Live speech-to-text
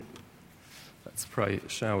Let's pray,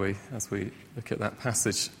 shall we, as we look at that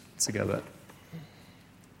passage together.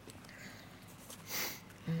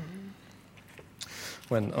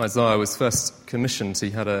 When Isaiah was first commissioned, he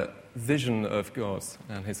had a vision of God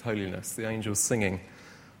and his holiness, the angels singing,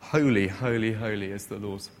 "Holy, holy, holy is the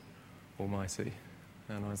Lord Almighty."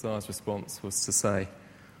 And Isaiah's response was to say,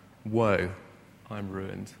 "Woe, I'm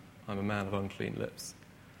ruined. I'm a man of unclean lips."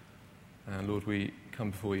 And Lord, we come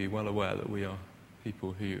before you well aware that we are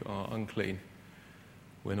people who are unclean.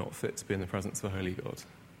 We're not fit to be in the presence of a holy God.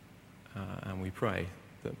 And we pray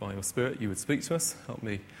that by your Spirit you would speak to us. Help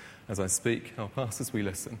me as I speak, help us as we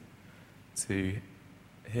listen to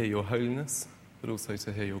hear your holiness, but also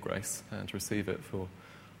to hear your grace and to receive it for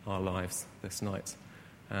our lives this night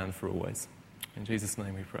and for always. In Jesus'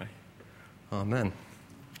 name we pray. Amen.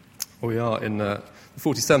 We are in the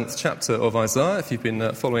 47th chapter of Isaiah, if you've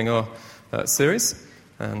been following our series.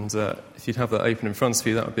 And if you'd have that open in front of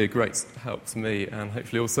you, that would be a great help to me and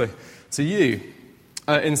hopefully also to you.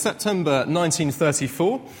 In September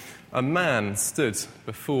 1934, a man stood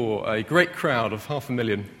before a great crowd of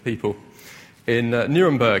 500,000 people in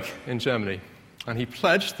Nuremberg in Germany. And he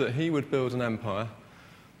pledged that he would build an empire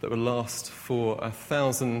that would last for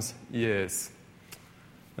 1,000 years.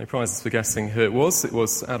 No prizes for guessing who it was. It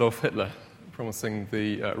was Adolf Hitler, promising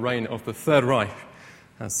the reign of the Third Reich,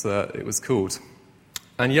 as it was called.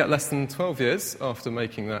 And yet, less than 12 years after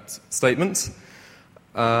making that statement,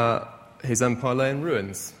 his empire lay in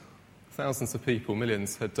ruins. Thousands of people,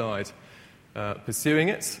 millions, had died pursuing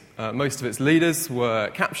it. Most of its leaders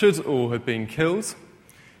were captured or had been killed.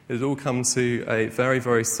 It had all come to a very,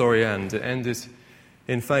 very sorry end. It ended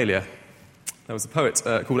in failure. There was a poet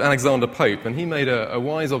called Alexander Pope, and he made a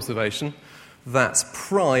wise observation that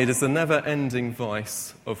pride is the never-ending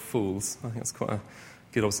vice of fools. I think that's quite a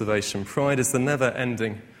good observation. Pride is the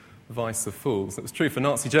never-ending vice of fools. It was true for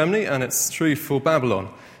Nazi Germany, and it's true for Babylon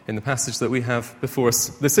in the passage that we have before us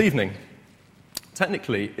this evening.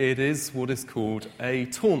 Technically, it is what is called a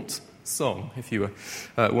taunt song, if you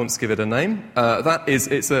want to give it a name.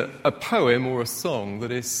 It's a poem or a song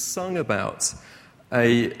that is sung about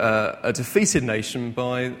a defeated nation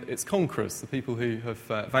by its conquerors, the people who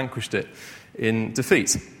have vanquished it in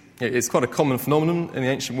defeat. It's quite a common phenomenon in the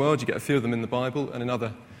ancient world. You get a few of them in the Bible and in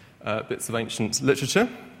other bits of ancient literature.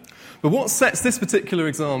 But what sets this particular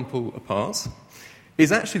example apart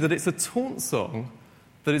is actually that it's a taunt song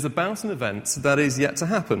that is about an event that is yet to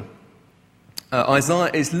happen.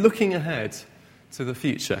 Isaiah is looking ahead to the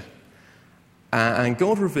future. And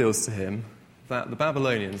God reveals to him that the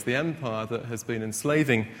Babylonians, the empire that has been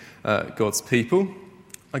enslaving God's people,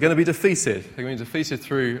 are going to be defeated. They're going to be defeated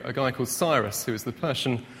through a guy called Cyrus, who is the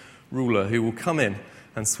Persian ruler, who will come in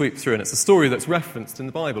and sweep through. And it's a story that's referenced in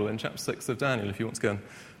the Bible in chapter 6 of Daniel, if you want to go and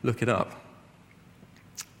look it up.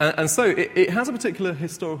 And so it has a particular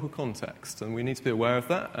historical context, and we need to be aware of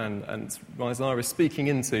that, and Isaiah is speaking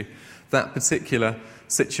into that particular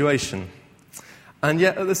situation. And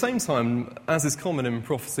yet, at the same time, as is common in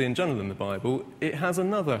prophecy in general in the Bible, it has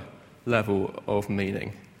another level of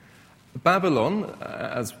meaning. Babylon,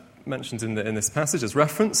 as mentioned in this passage, as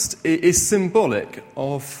referenced, it is symbolic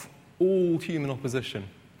of all human opposition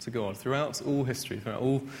to God throughout all history, throughout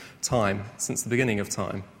all time, since the beginning of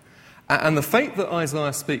time. And the fate that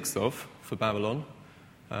Isaiah speaks of for Babylon,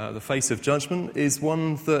 the fate of judgment, is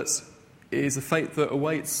one that is a fate that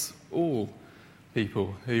awaits all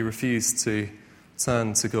people who refuse to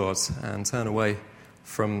turn to God and turn away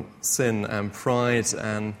from sin and pride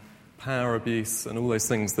and power abuse and all those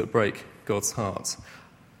things that break God's heart.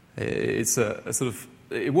 It's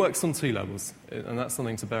it works on two levels, and that's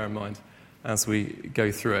something to bear in mind as we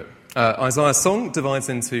go through it. Isaiah's song divides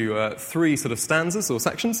into three sort of stanzas or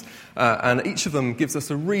sections, and each of them gives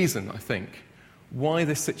us a reason, I think, why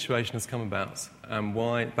this situation has come about and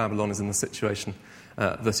why Babylon is in the situation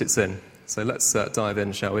that it's in. So let's dive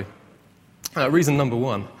in, shall we? Reason number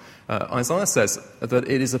one, Isaiah says that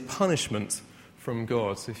it is a punishment from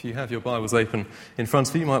God. If you have your Bibles open in front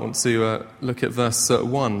of you, you might want to look at verse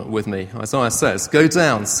 1 with me. Isaiah says, "Go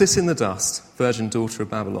down, sit in the dust, virgin daughter of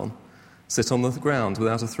Babylon. Sit on the ground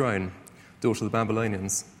without a throne, daughter of the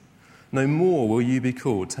Babylonians. No more will you be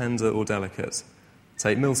called tender or delicate.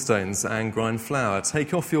 Take millstones and grind flour.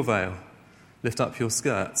 Take off your veil. Lift up your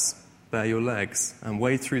skirts, bare your legs, and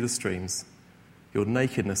wade through the streams. Your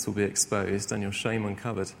nakedness will be exposed and your shame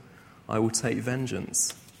uncovered. I will take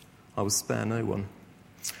vengeance. I will spare no one."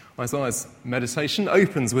 Isaiah's meditation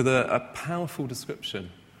opens with a powerful description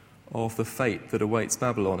of the fate that awaits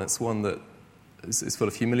Babylon. It's one that is full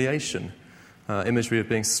of humiliation, imagery of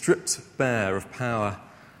being stripped bare of power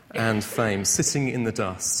and fame, sitting in the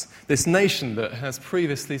dust. This nation that has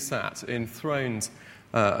previously sat enthroned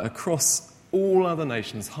across all other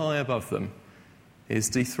nations, high above them, is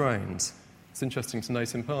dethroned. It's interesting to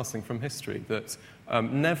note in passing from history that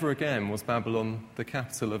never again was Babylon the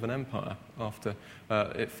capital of an empire after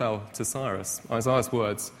it fell to Cyrus. Isaiah's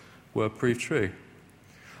words were proved true.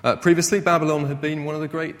 Previously, Babylon had been one of the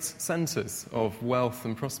great centres of wealth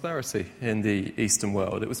and prosperity in the Eastern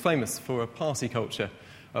world. It was famous for a party culture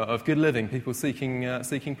of good living, people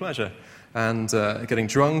seeking pleasure and getting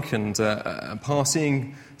drunk and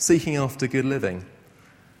partying, seeking after good living.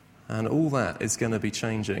 And all that is going to be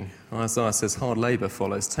changing. Isaiah says hard labour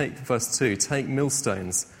follows. Verse 2, take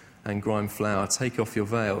millstones and grind flour. Take off your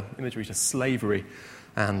veil. Imagery to slavery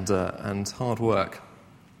and hard work.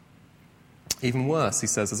 Even worse, he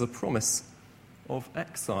says, there's a promise of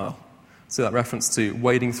exile. So that reference to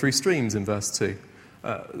wading through streams in verse 2.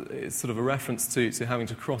 It's sort of a reference to having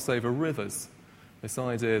to cross over rivers. This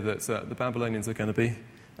idea that the Babylonians are going to be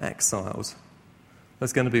exiled.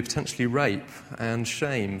 There's going to be potentially rape and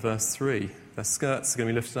shame, verse 3. Their skirts are going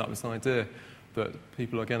to be lifted up, this idea that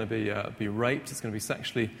people are going to be raped. It's going to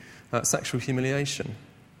be sexual humiliation.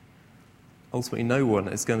 Ultimately, no one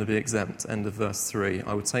is going to be exempt. End of verse 3.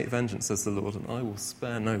 I will take vengeance, says the Lord, and I will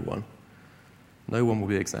spare no one. No one will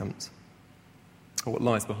be exempt. What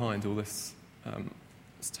lies behind all this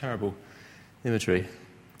terrible imagery?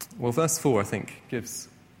 Well, verse 4, I think, gives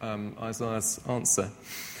Isaiah's answer.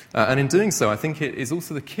 And in doing so, I think it is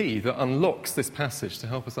also the key that unlocks this passage to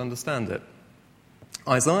help us understand it.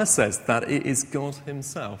 Isaiah says that it is God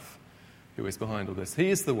himself who is behind all this. He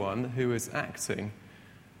is the one who is acting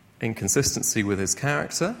in consistency with his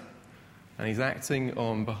character, and he's acting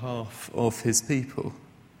on behalf of his people.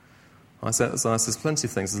 Isaiah says plenty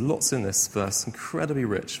of things. There's lots in this verse, incredibly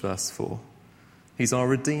rich, verse 4. He's our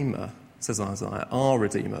Redeemer, says Isaiah, our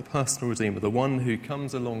Redeemer, personal Redeemer, the one who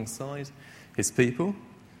comes alongside his people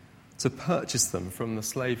to purchase them from the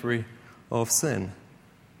slavery of sin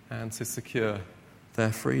and to secure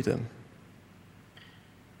their freedom.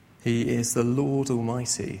 He is the Lord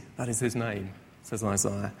Almighty. That is his name, says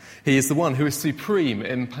Isaiah. He is the one who is supreme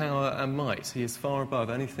in power and might. He is far above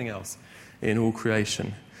anything else in all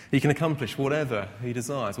creation. He can accomplish whatever he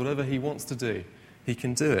desires, whatever he wants to do. He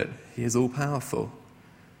can do it. He is all-powerful.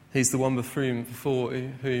 He's the one before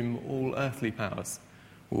whom all earthly powers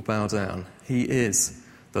will bow down. He is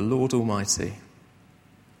the Lord Almighty.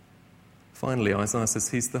 Finally, Isaiah says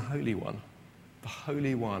he's the Holy One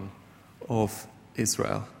of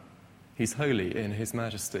Israel. He's holy in his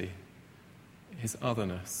majesty, his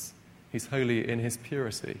otherness. He's holy in his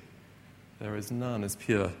purity. There is none as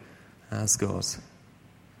pure as God.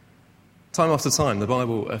 Time after time, the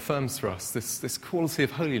Bible affirms for us this quality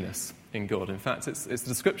of holiness in God. In fact, it's the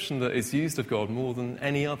description that is used of God more than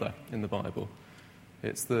any other in the Bible.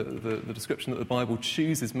 It's the description that the Bible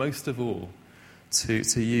chooses most of all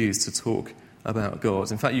to use to talk about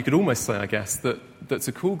God. In fact, you could almost say, I guess, that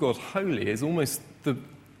to call God holy is almost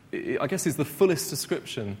is the fullest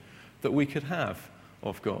description that we could have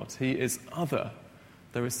of God. He is other.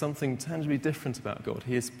 There is something tangibly different about God.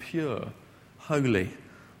 He is pure, holy,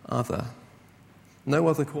 other. No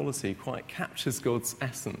other quality quite captures God's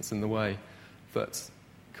essence in the way that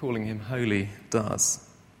calling him holy does.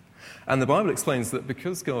 And the Bible explains that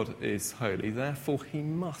because God is holy, therefore he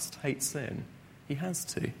must hate sin. He has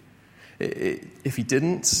to. If he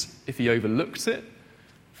didn't, if he overlooked it,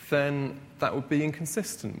 then that would be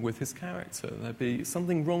inconsistent with his character. There'd be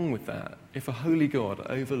something wrong with that if a holy God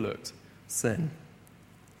overlooked sin.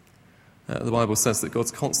 The Bible says that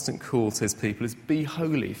God's constant call to his people is, be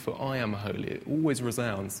holy, for I am holy. It always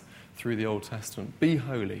resounds through the Old Testament. Be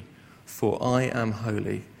holy, for I am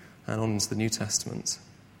holy, and on into the New Testament.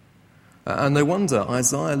 And no wonder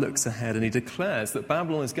Isaiah looks ahead and he declares that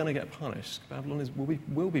Babylon is going to get punished. Babylon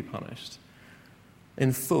will be punished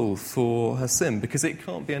in full for her sin, because it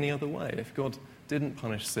can't be any other way. If God didn't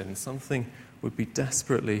punish sin, something would be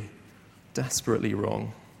desperately, desperately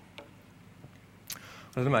wrong.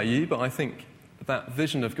 I don't know about you, but I think that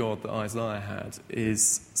vision of God that Isaiah had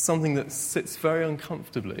is something that sits very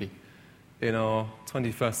uncomfortably in our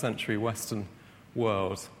 21st century Western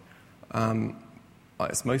world.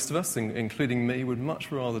 Most of us, including me, would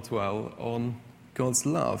much rather dwell on God's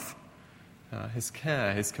love, his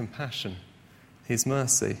care, his compassion, his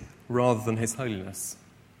mercy, rather than his holiness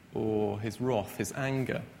or his wrath, his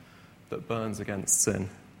anger that burns against sin.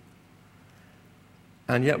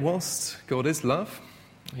 And yet, whilst God is love,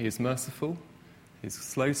 he is merciful, he's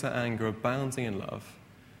slow to anger, abounding in love,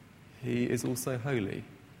 he is also holy.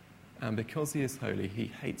 And because he is holy, he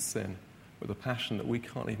hates sin with a passion that we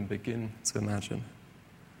can't even begin to imagine.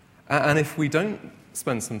 And if we don't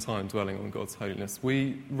spend some time dwelling on God's holiness,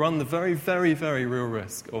 we run the very, very, very real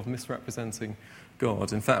risk of misrepresenting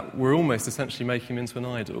God. In fact, we're almost essentially making him into an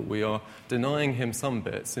idol. We are denying him some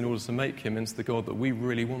bits in order to make him into the God that we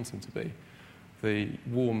really want him to be. The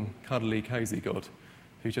warm, cuddly, cosy God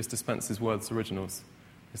who just dispenses world's originals.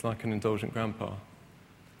 He's like an indulgent grandpa.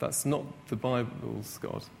 That's not the Bible's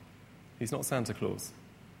God. He's not Santa Claus.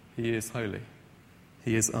 He is holy.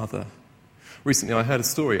 He is other. Recently I heard a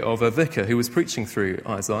story of a vicar who was preaching through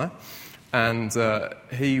Isaiah, and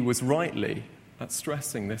he was rightly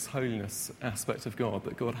stressing this holiness aspect of God,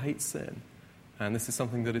 that God hates sin. And this is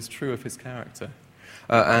something that is true of his character.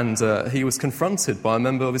 And he was confronted by a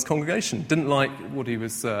member of his congregation. Didn't like what he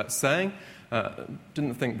was saying,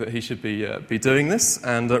 didn't think that he should be doing this,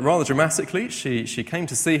 and rather dramatically she came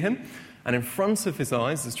to see him, and in front of his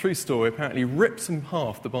eyes, this true story, apparently ripped in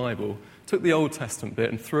half the Bible, took the Old Testament bit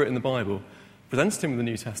and threw it in the Bible, presented him with the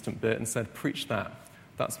New Testament bit and said, "Preach that.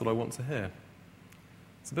 That's what I want to hear."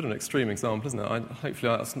 It's a bit of an extreme example, isn't it?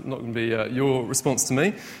 Hopefully that's not going to be your response to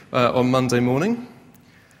me on Monday morning.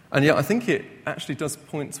 And yet I think it actually does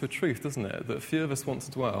point to a truth, doesn't it? That few of us want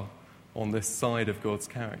to dwell on this side of God's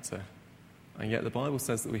character. And yet the Bible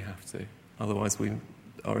says that we have to. Otherwise we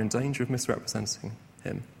are in danger of misrepresenting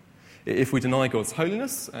him. If we deny God's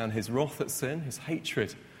holiness and his wrath at sin, his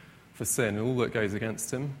hatred for sin and all that goes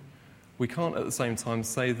against him, we can't at the same time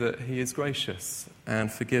say that he is gracious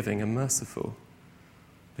and forgiving and merciful.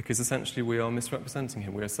 Because essentially we are misrepresenting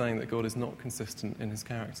him. We are saying that God is not consistent in his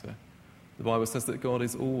character. The Bible says that God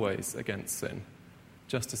is always against sin,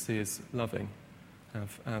 just as he is loving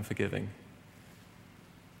and forgiving.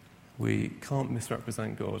 We can't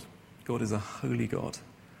misrepresent God. God is a holy God,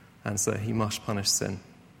 and so he must punish sin.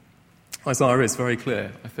 Isaiah is very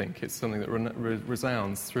clear, I think. It's something that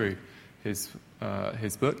resounds through his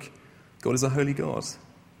book. God is a holy God,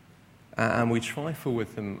 and we trifle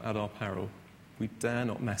with him at our peril. We dare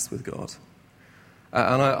not mess with God.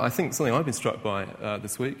 And I think something I've been struck by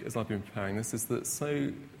this week as I've been preparing this is that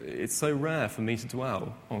it's so rare for me to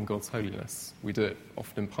dwell on God's holiness. We do it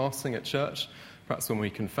often in passing at church, perhaps when we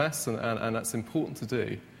confess, and that's important to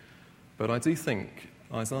do. But I do think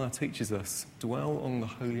Isaiah teaches us, dwell on the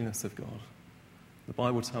holiness of God. The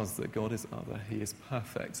Bible tells us that God is other. He is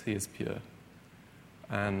perfect. He is pure.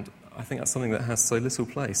 And I think that's something that has so little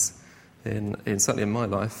place in certainly in my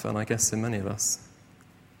life, and I guess in many of us.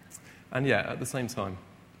 And yet, at the same time,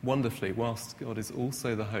 wonderfully, whilst God is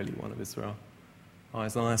also the Holy One of Israel,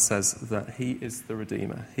 Isaiah says that he is the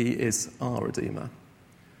Redeemer. He is our Redeemer.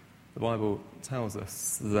 The Bible tells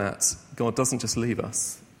us that God doesn't just leave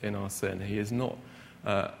us in our sin. He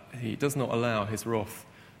does not allow his wrath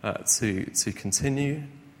to continue.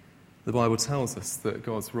 The Bible tells us that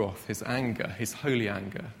God's wrath, his anger, his holy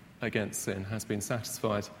anger against sin, has been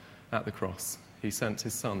satisfied at the cross. He sent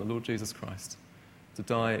his Son, the Lord Jesus Christ, to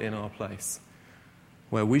die in our place.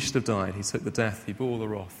 Where we should have died, he took the death, he bore the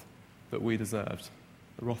wrath that we deserved.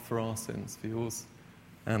 The wrath for our sins, for yours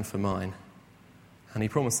and for mine. And he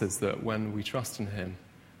promises that when we trust in him,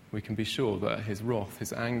 we can be sure that his wrath,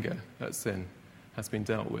 his anger at sin, has been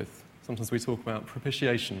dealt with. Sometimes we talk about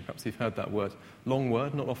propitiation. Perhaps you've heard that word. Long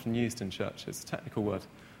word, not often used in churches. A technical word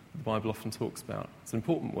the Bible often talks about. It's an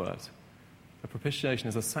important word. A propitiation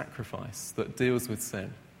is a sacrifice that deals with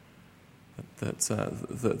sin,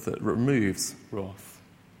 that removes wrath.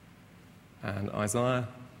 And Isaiah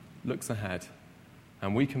looks ahead,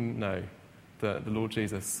 and we can know that the Lord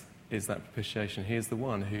Jesus is that propitiation. He is the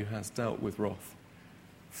one who has dealt with wrath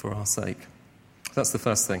for our sake. That's the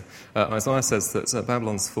first thing. Isaiah says that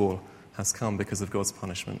Babylon's fall has come because of God's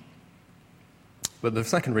punishment. But the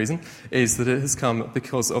second reason is that it has come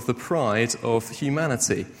because of the pride of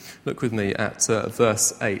humanity. Look with me at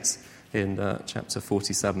verse 8 in chapter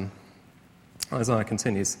 47. Isaiah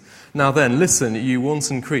continues, "Now then, listen, you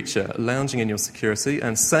wanton creature, lounging in your security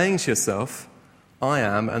and saying to yourself, 'I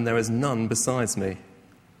am, and there is none besides me.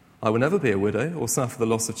 I will never be a widow or suffer the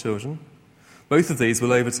loss of children.' Both of these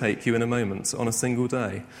will overtake you in a moment, on a single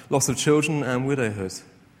day, loss of children and widowhood.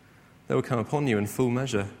 They will come upon you in full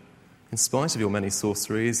measure, in spite of your many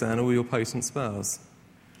sorceries and all your potent spells.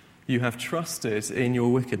 You have trusted in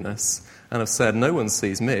your wickedness and have said, 'No one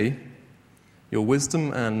sees me.' Your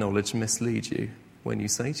wisdom and knowledge mislead you when you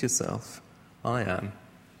say to yourself, 'I am,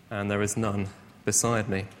 and there is none beside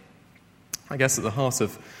me.'" I guess at the heart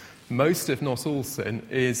of most, if not all, sin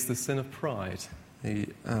is the sin of pride.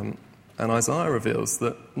 And Isaiah reveals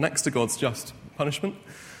that next to God's just punishment,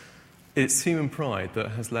 it's human pride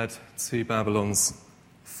that has led to Babylon's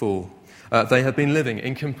fall. They have been living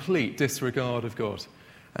in complete disregard of God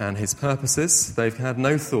and his purposes. They've had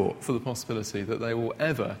no thought for the possibility that they will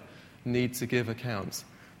ever need to give account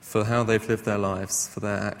for how they've lived their lives, for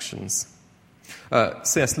their actions.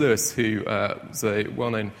 C.S. Lewis, who was a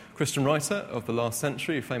well-known Christian writer of the last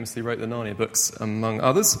century, who famously wrote the Narnia books, among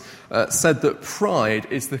others, said that pride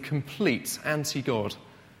is the complete anti-God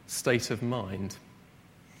state of mind.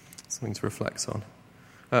 Something to reflect on.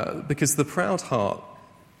 Because the proud heart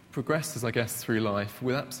progresses, I guess, through life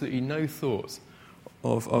with absolutely no thought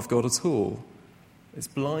of God at all. It's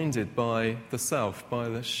blinded by the self, by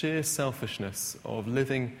the sheer selfishness of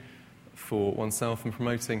living for oneself and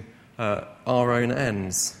promoting our own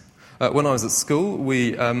ends. When I was at school,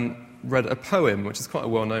 we read a poem, which is quite a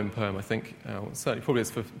well-known poem, I think. Certainly, probably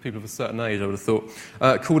it's for people of a certain age, I would have thought,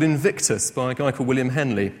 called Invictus by a guy called William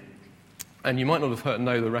Henley. And you might not have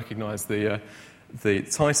recognise the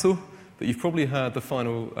title, but you've probably heard the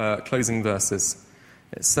final closing verses.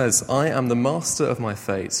 It says, "I am the master of my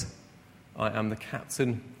fate. I am the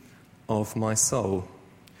captain of my soul."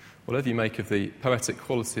 Whatever you make of the poetic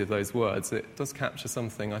quality of those words, it does capture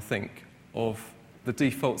something, I think, of the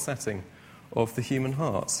default setting of the human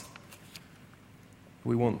heart.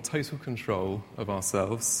 We want total control of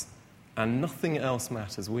ourselves, and nothing else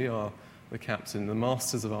matters. We are the captain, the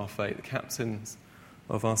masters of our fate, the captains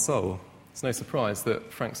of our soul. It's no surprise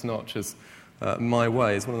that Frank Sinatra's My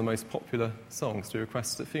Way is one of the most popular songs to be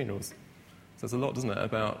requested at funerals. It says a lot, doesn't it,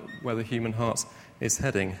 about where the human heart is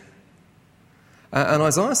heading. And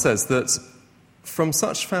Isaiah says that from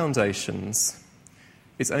such foundations,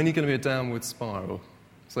 it's only going to be a downward spiral.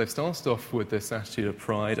 So they've started off with this attitude of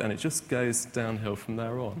pride, and it just goes downhill from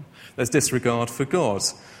there on. There's disregard for God,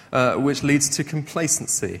 which leads to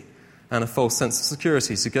complacency and a false sense of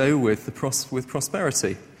security to go with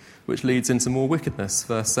prosperity, which leads into more wickedness.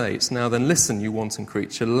 Verse 8, "Now then listen, you wanton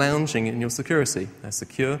creature, lounging in your security." They're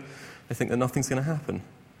secure. They think that nothing's going to happen.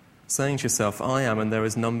 Saying to yourself, "I am, and there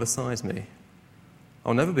is none beside me."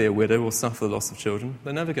 I'll never be a widow or suffer the loss of children.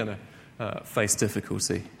 They're never going to face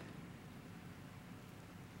difficulty.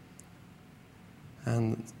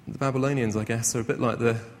 And the Babylonians, I guess, are a bit like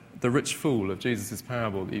the rich fool of Jesus'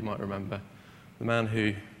 parable that you might remember. The man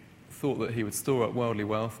who thought that he would store up worldly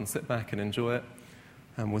wealth and sit back and enjoy it,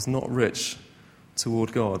 and was not rich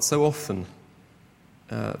toward God. So often,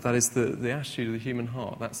 that is the attitude of the human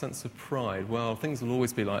heart, that sense of pride. Well, things will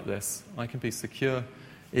always be like this. I can be secure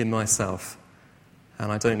in myself,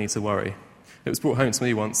 and I don't need to worry. It was brought home to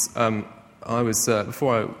me once.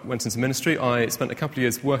 Before I went into ministry, I spent a couple of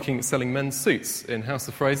years selling men's suits in House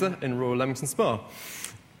of Fraser in Royal Leamington Spa.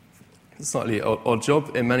 A slightly odd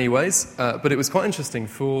job in many ways, but it was quite interesting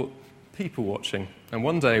for people watching. And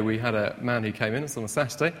one day we had a man who came in, it was on a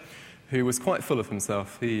Saturday, who was quite full of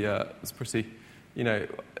himself. He was pretty,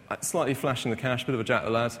 slightly flashing the cash, bit of a jack the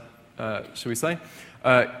lad, shall we say.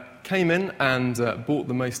 Came in and bought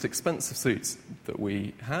the most expensive suit that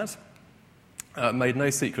we had. Made no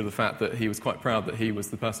secret of the fact that he was quite proud that he was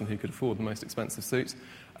the person who could afford the most expensive suit,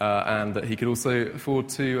 and that he could also afford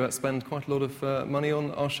to spend quite a lot of money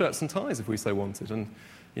on our shirts and ties if we so wanted. And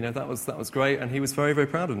that was great, and he was very, very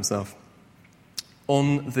proud of himself.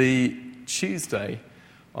 On the Tuesday,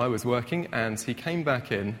 I was working, and he came back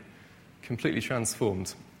in completely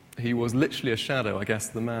transformed. He was literally a shadow, I guess,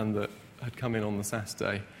 of the man that had come in on the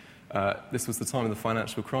Saturday. This was the time of the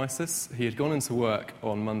financial crisis. He had gone into work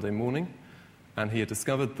on Monday morning, and he had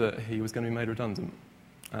discovered that he was going to be made redundant.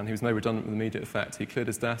 And he was made redundant with immediate effect. He cleared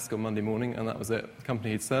his desk on Monday morning, and that was it. The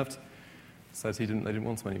company he'd served said they didn't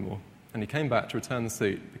want him anymore. And he came back to return the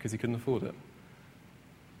suit because he couldn't afford it.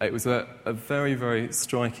 It was a very, very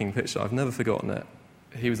striking picture. I've never forgotten it.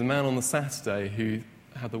 He was a man on the Saturday who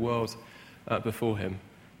had the world before him,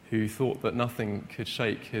 who thought that nothing could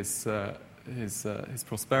shake his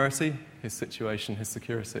prosperity, his situation, his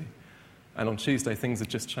security. And on Tuesday, things had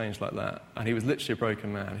just changed like that. And he was literally a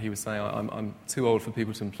broken man. He was saying, I'm too old for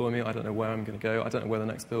people to employ me. I don't know where I'm going to go. I don't know where the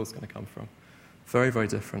next bill's going to come from. Very, very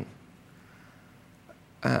different.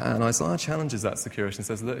 And Isaiah challenges that security and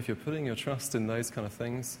says, look, if you're putting your trust in those kind of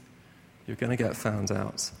things, you're going to get found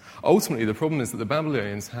out. Ultimately, the problem is that the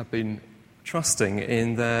Babylonians have been trusting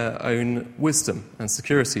in their own wisdom and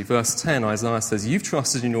security. Verse 10, Isaiah says, "You've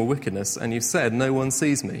trusted in your wickedness, and you've said, 'No one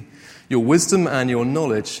sees me.' Your wisdom and your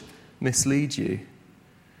knowledge mislead you."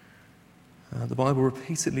 The Bible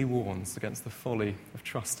repeatedly warns against the folly of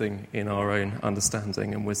trusting in our own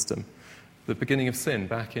understanding and wisdom. The beginning of sin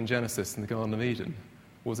back in Genesis in the Garden of Eden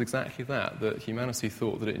was exactly that humanity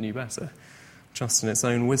thought that it knew better, trust in its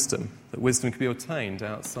own wisdom, that wisdom could be obtained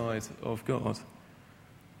outside of God,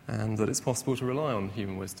 and that it's possible to rely on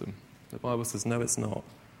human wisdom. The Bible says, no, it's not.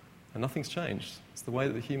 And nothing's changed. It's the way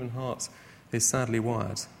that the human heart is sadly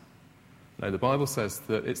wired. No, the Bible says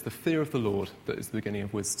that it's the fear of the Lord that is the beginning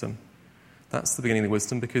of wisdom. That's the beginning of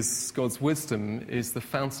wisdom, because God's wisdom is the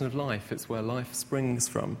fountain of life. It's where life springs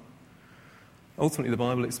from. Ultimately, the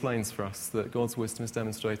Bible explains for us that God's wisdom is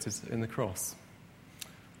demonstrated in the cross.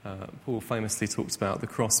 Paul famously talked about the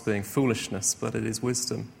cross being foolishness, but it is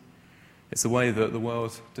wisdom. It's a way that the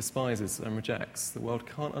world despises and rejects. The world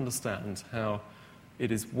can't understand how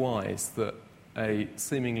it is wise that a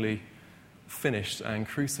seemingly finished and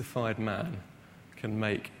crucified man can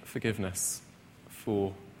make forgiveness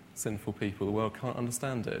for sinful people. The world can't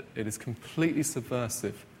understand it. It is completely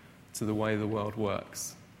subversive to the way the world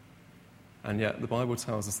works. And yet the Bible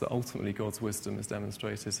tells us that ultimately God's wisdom is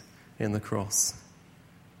demonstrated in the cross.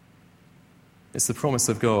 It's the promise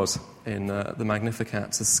of God in the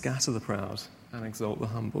Magnificat to scatter the proud and exalt the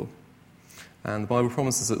humble. And the Bible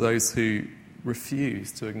promises that those who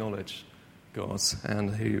refuse to acknowledge God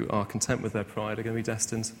and who are content with their pride are going to be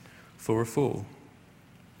destined for a fall.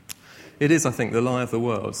 It is, I think, the lie of the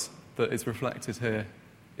world that is reflected here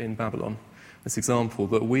in Babylon. This example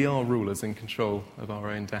that we are rulers in control of our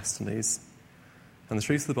own destinies. And the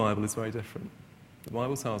truth of the Bible is very different. The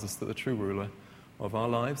Bible tells us that the true ruler of our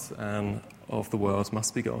lives and of the world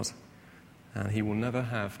must be God. And he will never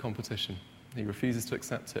have competition. He refuses to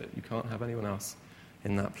accept it. You can't have anyone else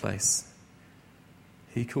in that place.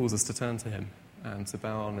 He calls us to turn to him and to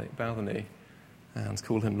bow the knee and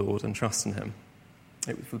call him Lord and trust in him.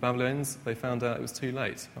 For the Babylonians, they found out it was too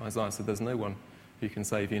late. Isaiah said, there's no one who can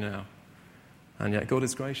save you now. And yet God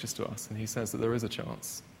is gracious to us, and he says that there is a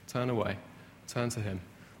chance. Turn away. Turn to him.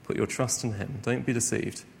 Put your trust in him. Don't be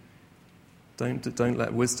deceived. Don't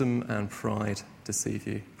let wisdom and pride deceive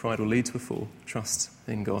you. Pride will lead to a fall. Trust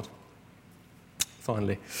in God.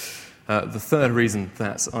 Finally, the third reason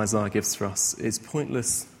that Isaiah gives for us is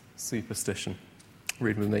pointless superstition.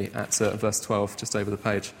 Read with me at verse 12, just over the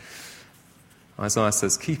page. Isaiah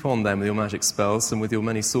says, keep on then with your magic spells and with your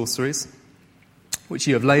many sorceries, which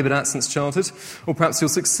you have laboured at since childhood, or perhaps you'll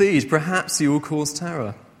succeed, perhaps you will cause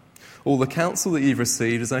terror. All the counsel that you've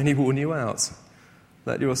received has only worn you out.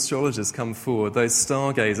 Let your astrologers come forward, those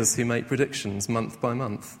stargazers who make predictions month by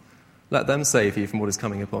month. Let them save you from what is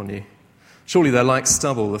coming upon you. Surely they're like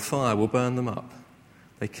stubble, the fire will burn them up.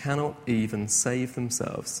 They cannot even save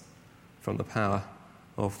themselves from the power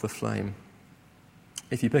of the flame.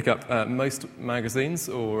 If you pick up most magazines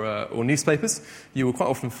or newspapers, you will quite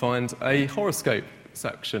often find a horoscope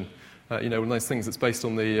section. One of those things that's based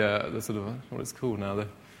on the sort of, what it's called now, the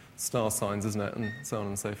star signs, isn't it? And so on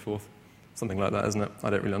and so forth. Something like that, isn't it? I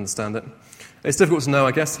don't really understand it. It's difficult to know,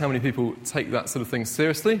 I guess, how many people take that sort of thing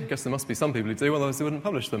seriously. I guess there must be some people who do, otherwise they wouldn't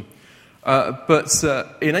publish them. But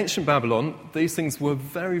in ancient Babylon, these things were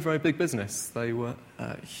very, very big business. They were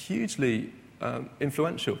hugely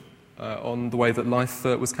influential on the way that life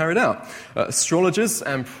was carried out. Astrologers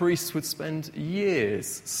and priests would spend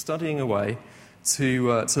years studying away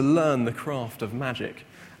to learn the craft of magic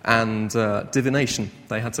and divination.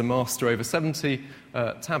 They had to master over 70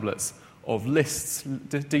 tablets of lists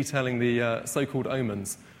detailing the so-called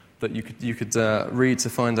omens that you could read to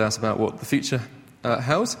find out about what the future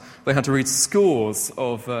held. They had to read scores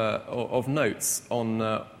of notes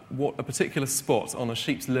on what a particular spot on a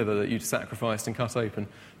sheep's liver that you'd sacrificed and cut open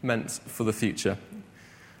meant for the future.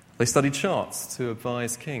 They studied charts to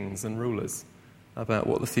advise kings and rulers about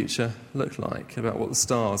what the future looked like, about what the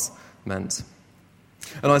stars meant.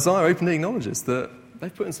 And Isaiah openly acknowledges that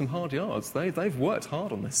they've put in some hard yards. They've worked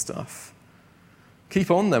hard on this stuff. Keep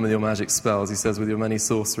on then with your magic spells, he says, with your many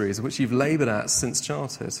sorceries, which you've laboured at since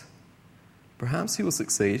childhood. Perhaps you will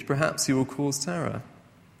succeed, perhaps you will cause terror.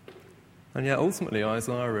 And yet ultimately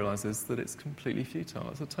Isaiah realises that it's completely futile.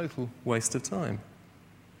 It's a total waste of time.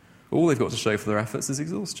 All they've got to show for their efforts is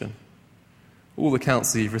exhaustion. All the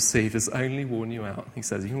counsel you've received has only worn you out. He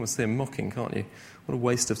says, you can almost see him mocking, can't you? What a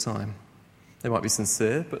waste of time. They might be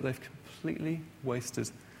sincere, but they've completely wasted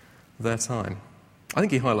their time. I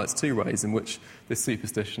think he highlights two ways in which this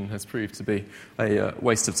superstition has proved to be a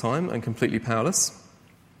waste of time and completely powerless.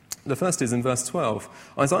 The first is in verse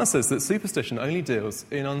 12. Isaiah says that superstition only deals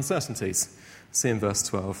in uncertainties. See in verse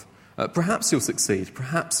 12. Perhaps you'll succeed.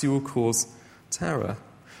 Perhaps you will cause terror.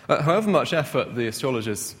 However much effort the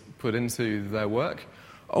astrologers put into their work,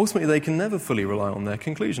 ultimately they can never fully rely on their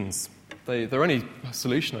conclusions. Their only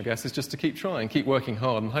solution, I guess, is just to keep trying, keep working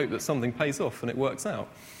hard and hope that something pays off and it works out.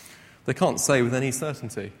 They can't say with any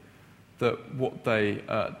certainty that what they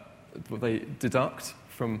deduct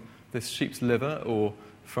from this sheep's liver or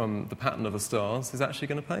from the pattern of the stars is actually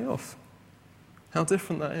going to pay off. How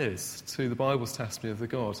different that is to the Bible's testimony of the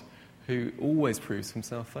God who always proves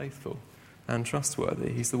himself faithful and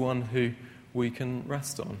trustworthy. He's the one who we can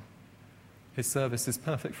rest on. His service is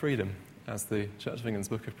perfect freedom as the Church of England's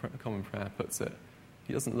Book of Common Prayer puts it,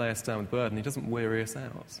 he doesn't lay us down with burden, he doesn't weary us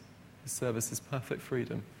out. His service is perfect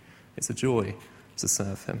freedom. It's a joy to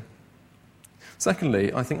serve him.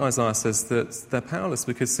 Secondly, I think Isaiah says that they're powerless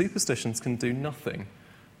because superstitions can do nothing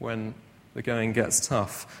when the going gets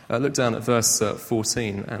tough. Look down at verse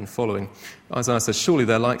 14 and following. Isaiah says, "Surely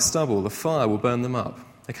they're like stubble, the fire will burn them up.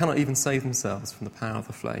 They cannot even save themselves from the power of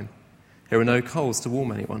the flame. Here are no coals to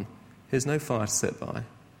warm anyone. Here's no fire to sit by.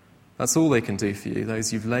 That's all they can do for you,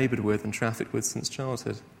 those you've laboured with and trafficked with since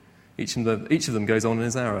childhood. Each of them goes on in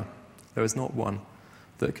his error. There is not one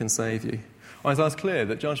that can save you." Isaiah's clear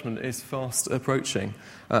that judgment is fast approaching.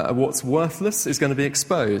 What's worthless is going to be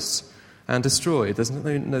exposed and destroyed.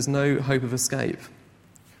 There's no hope of escape.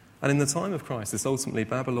 And in the time of crisis, ultimately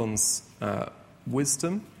Babylon's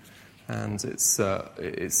wisdom and its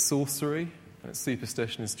sorcery and its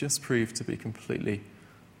superstition is just proved to be completely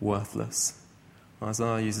worthless.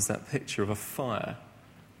 Isaiah uses that picture of a fire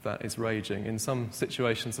that is raging. In some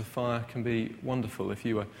situations, a fire can be wonderful. If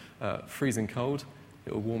you were freezing cold,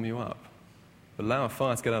 it will warm you up. But allow a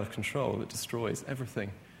fire to get out of control, it destroys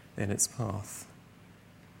everything in its path.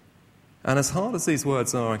 And as hard as these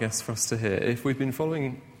words are, I guess, for us to hear, if we've been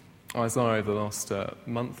following Isaiah over the last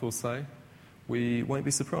month or so, we won't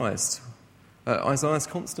be surprised. Isaiah's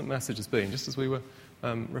constant message has been, just as we were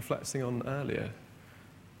reflecting on earlier,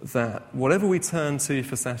 that whatever we turn to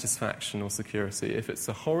for satisfaction or security, if it's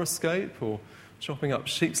a horoscope or chopping up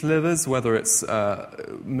sheep's livers, whether it's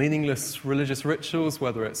meaningless religious rituals,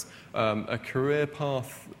 whether it's a career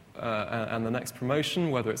path and the next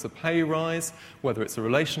promotion, whether it's a pay rise, whether it's a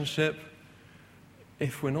relationship,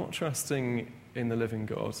 if we're not trusting in the living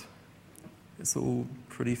God, it's all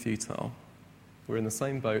pretty futile. We're in the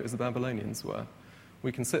same boat as the Babylonians were.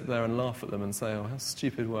 We can sit there and laugh at them and say, oh, how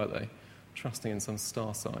stupid were they, trusting in some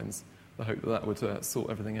star signs, the hope that that would sort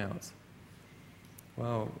everything out.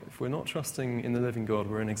 Well, if we're not trusting in the living God,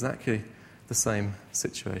 we're in exactly the same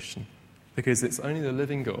situation. Because it's only the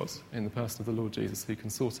living God, in the person of the Lord Jesus, who can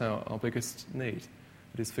sort out our biggest need.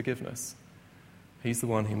 It is forgiveness. He's the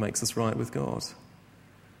one who makes us right with God.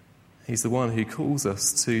 He's the one who calls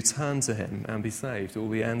us to turn to him and be saved, all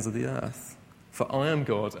the ends of the earth. For I am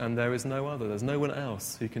God and there is no other. There's no one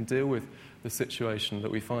else who can deal with the situation that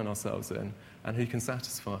we find ourselves in and who can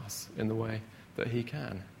satisfy us in the way that he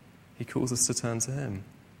can. He calls us to turn to him.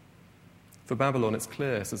 For Babylon, it's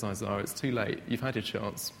clear, says Isaiah, it's too late. You've had your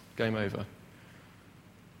chance. Game over.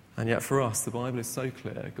 And yet for us, the Bible is so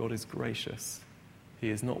clear. God is gracious. He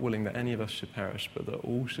is not willing that any of us should perish, but that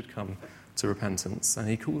all should come to repentance. And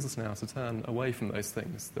he calls us now to turn away from those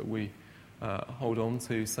things that we hold on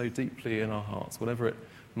to so deeply in our hearts, whatever it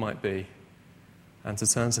might be, and to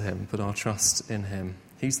turn to him, put our trust in him.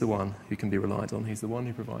 He's the one who can be relied on. He's the one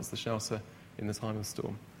who provides the shelter in the time of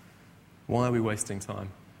storm. Why are we wasting time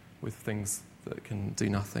with things that can do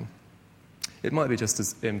nothing? It might be just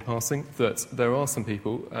as in passing that there are some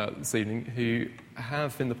people this evening who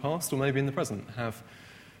have in the past, or maybe in the present, have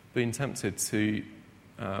been tempted to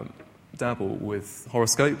dabble with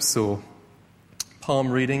horoscopes or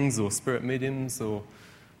palm readings or spirit mediums or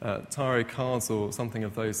tarot cards or something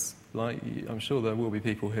of those like. I'm sure there will be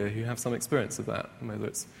people here who have some experience of that, whether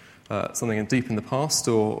it's something deep in the past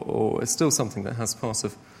or it's still something that has part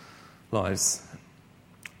of lives.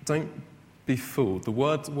 Don't be fooled. The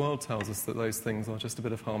world tells us that those things are just a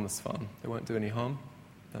bit of harmless fun. They won't do any harm.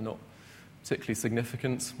 They're not particularly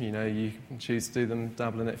significant. You know, you can choose to do them,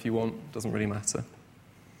 dabble in it if you want. It doesn't really matter.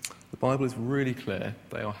 The Bible is really clear.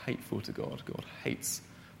 They are hateful to God. God hates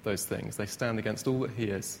those things. They stand against all that he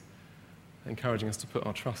is, encouraging us to put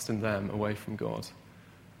our trust in them away from God.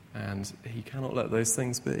 And he cannot let those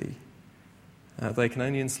things be. They can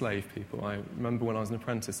only enslave people. I remember when I was an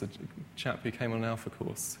apprentice, a chap who came on an Alpha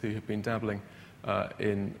course who had been dabbling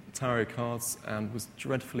in tarot cards and was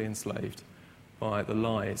dreadfully enslaved by the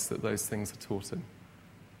lies that those things had taught him.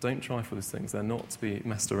 Don't trifle with these things. They're not to be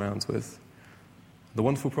messed around with. The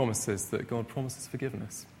wonderful promise is that God promises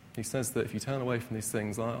forgiveness. He says that if you turn away from these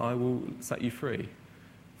things, I will set you free.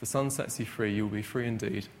 If the Son sets you free, you will be free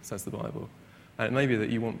indeed, says the Bible. And it may be that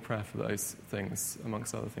you want prayer for those things,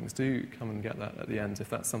 amongst other things. Do come and get that at the end if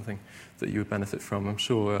that's something that you would benefit from. I'm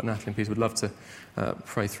sure Natalie and Peter would love to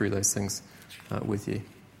pray through those things with you.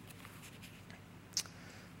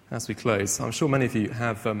 As we close, I'm sure many of you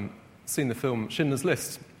have seen the film Schindler's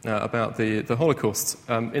List about the Holocaust.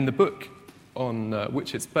 In the book on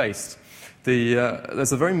which it's based,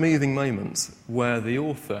 there's a very moving moment where the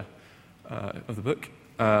author of the book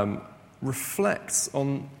reflects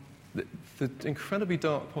on the incredibly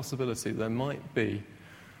dark possibility there might be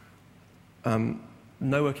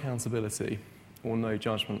no accountability or no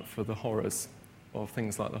judgment for the horrors of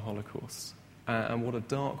things like the Holocaust. And what a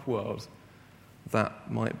dark world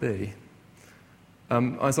that might be.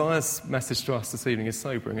 Isaiah's message to us this evening is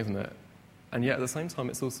sobering, isn't it? And yet at the same time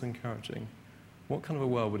it's also encouraging. What kind of a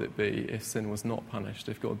world would it be if sin was not punished,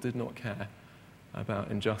 if God did not care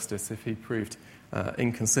about injustice, if he proved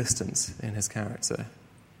inconsistent in his character?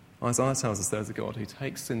 Isaiah tells us there's a God who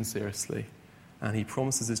takes sin seriously, and he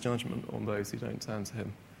promises his judgment on those who don't turn to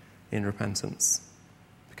him in repentance.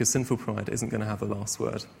 Because sinful pride isn't going to have the last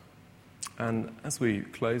word. And as we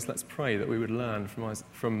close, let's pray that we would learn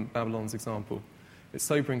from Babylon's example. It's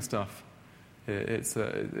sobering stuff.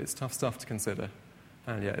 It's tough stuff to consider.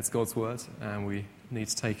 And yet it's God's word, and we need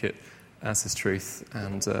to take it as his truth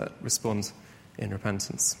and respond in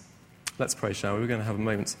repentance. Let's pray, shall we? We're going to have a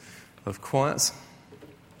moment of quiet.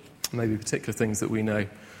 Maybe particular things that we know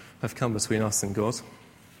have come between us and God.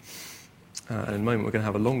 And in a moment we're going to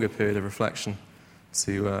have a longer period of reflection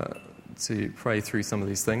to pray through some of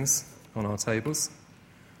these things on our tables.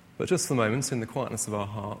 But just for the moment, in the quietness of our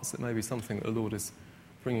hearts, it may be something that the Lord is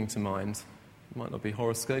bringing to mind. It might not be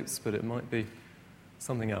horoscopes, but it might be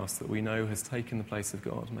something else that we know has taken the place of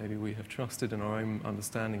God. Maybe we have trusted in our own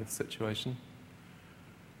understanding of the situation,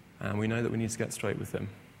 and we know that we need to get straight with him.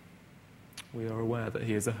 We are aware that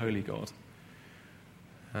he is a holy God.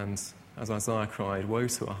 And as Isaiah cried, woe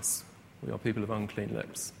to us, we are people of unclean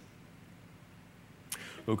lips.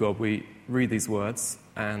 Lord God, we read these words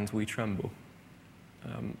and we tremble.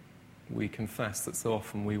 We confess that so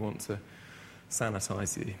often we want to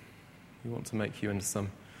sanitize you. We want to make you into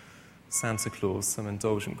some Santa Claus, some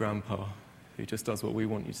indulgent grandpa who just does what we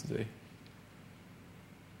want you to do.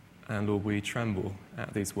 And Lord, we tremble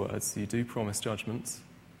at these words. You do promise judgment,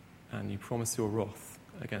 and you promise your wrath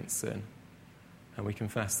against sin. And we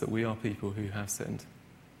confess that we are people who have sinned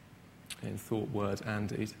in thought, word, and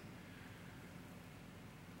deed.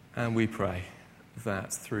 And we pray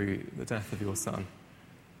that through the death of your Son,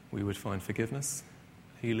 we would find forgiveness,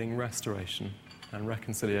 healing, restoration, and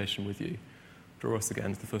reconciliation with you. Draw us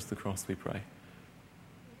again to the foot of the cross, we pray.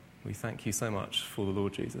 We thank you so much for the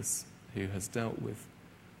Lord Jesus, who has dealt with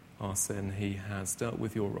our sin. He has dealt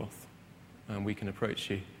with your wrath. And we can approach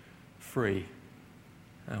you free,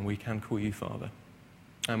 and we can call you Father.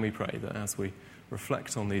 And we pray that as we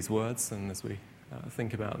reflect on these words and as we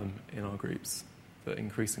think about them in our groups, that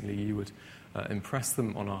increasingly you would impress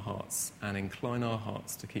them on our hearts and incline our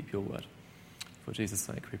hearts to keep your word. For Jesus'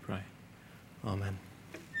 sake we pray. Amen.